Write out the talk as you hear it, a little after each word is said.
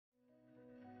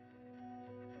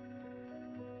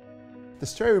The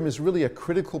sterile room is really a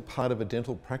critical part of a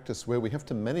dental practice where we have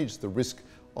to manage the risk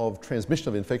of transmission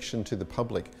of infection to the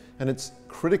public, and it's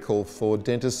critical for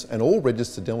dentists and all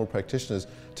registered dental practitioners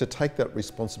to take that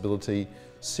responsibility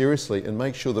seriously and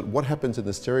make sure that what happens in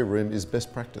the sterile room is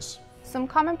best practice. Some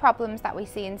common problems that we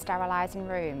see in sterilising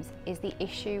rooms is the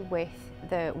issue with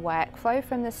the workflow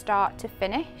from the start to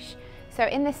finish. So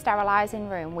in the sterilising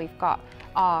room we've got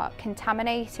our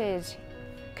contaminated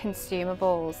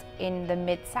consumables in the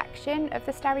midsection of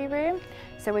the sterile room.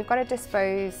 So we've got to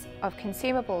dispose of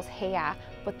consumables here,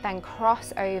 but then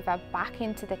cross over back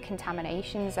into the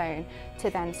contamination zone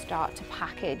to then start to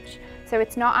package. So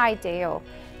it's not ideal.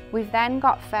 We've then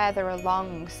got further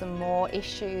along some more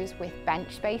issues with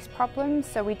bench space problems.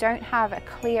 So we don't have a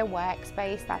clear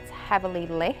workspace that's heavily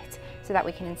lit so that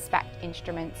we can inspect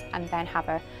instruments and then have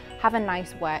a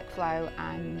nice workflow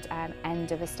and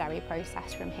end of a sterile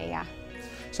process from here.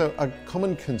 So a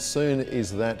common concern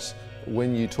is that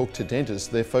when you talk to dentists,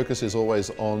 their focus is always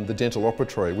on the dental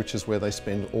operatory, which is where they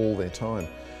spend all their time.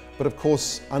 But of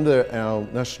course, under our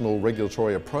national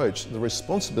regulatory approach, the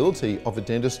responsibility of a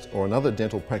dentist or another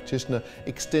dental practitioner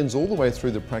extends all the way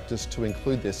through the practice to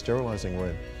include their sterilising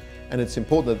room. And it's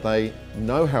important that they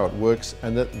know how it works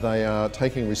and that they are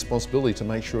taking responsibility to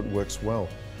make sure it works well.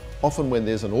 Often when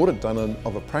there's an audit done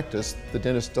of a practice, the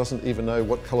dentist doesn't even know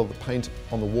what colour the paint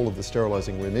on the wall of the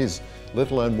sterilising room is, let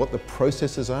alone what the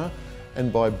processes are.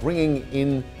 And by bringing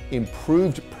in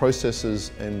improved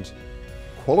processes and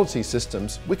quality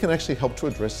systems, we can actually help to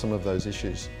address some of those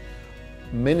issues.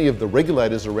 Many of the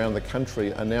regulators around the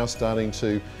country are now starting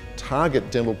to target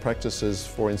dental practices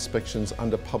for inspections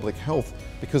under public health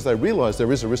because they realise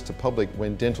there is a risk to public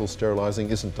when dental sterilising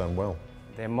isn't done well.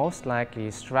 They're most likely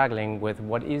struggling with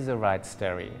what is the right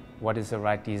sterile, what is the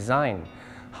right design,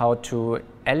 how to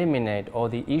eliminate all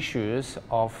the issues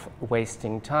of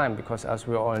wasting time, because as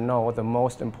we all know, the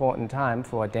most important time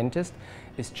for a dentist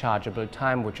is chargeable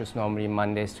time, which is normally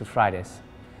Mondays to Fridays.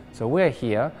 So we're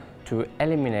here to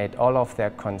eliminate all of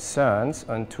their concerns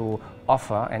and to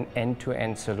offer an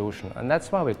end-to-end solution. And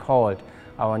that's why we called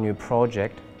our new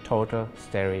project Total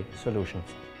Sterile Solutions.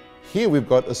 Here we've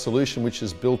got a solution which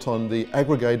is built on the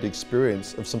aggregated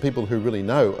experience of some people who really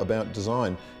know about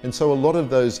design. And so a lot of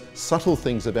those subtle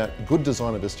things about good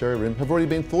design of a sterile room have already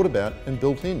been thought about and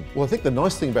built in. Well, I think the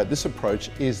nice thing about this approach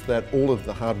is that all of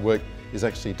the hard work is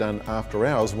actually done after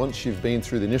hours once you've been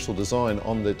through the initial design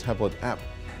on the tablet app.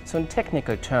 So in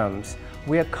technical terms,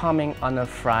 we are coming on a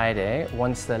Friday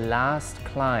once the last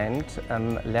client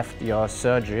left your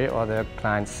surgery or the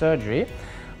client's surgery.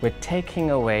 We're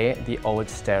taking away the old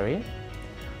sterile,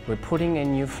 we're putting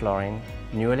in new flooring,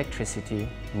 new electricity,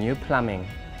 new plumbing.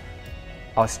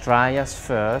 Australia's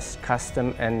first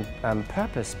custom and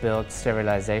purpose-built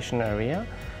sterilisation area,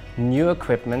 new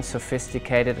equipment,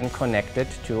 sophisticated and connected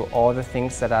to all the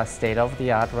things that are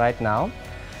state-of-the-art right now,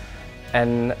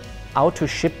 an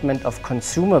auto-shipment of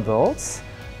consumables,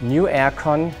 new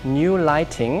aircon, new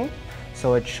lighting,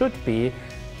 so it should be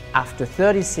after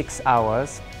 36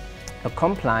 hours a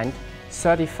compliant,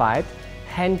 certified,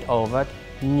 hand-overed,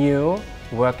 new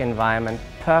work environment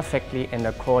perfectly and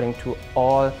according to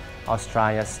all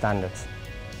Australia's standards.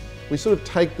 We sort of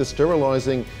take the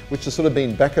sterilising, which has sort of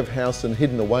been back of house and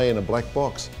hidden away in a black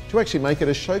box, to actually make it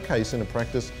a showcase in a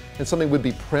practice and something we'd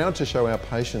be proud to show our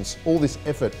patients all this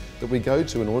effort that we go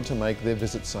to in order to make their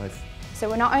visit safe. So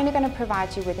we're not only going to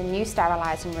provide you with a new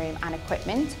sterilising room and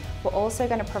equipment, we're also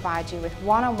going to provide you with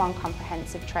one-on-one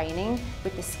comprehensive training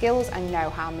with the skills and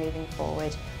know-how moving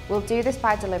forward. We'll do this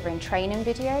by delivering training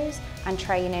videos and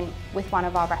training with one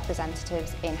of our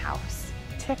representatives in-house.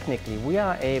 Technically, we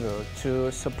are able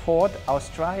to support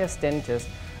Australia's dentists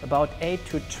about 8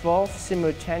 to 12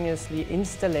 simultaneously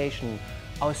installation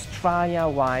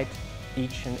Australia-wide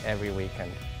each and every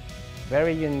weekend.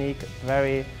 Very unique,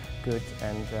 very good,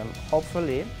 and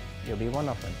hopefully you'll be one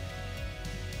of them.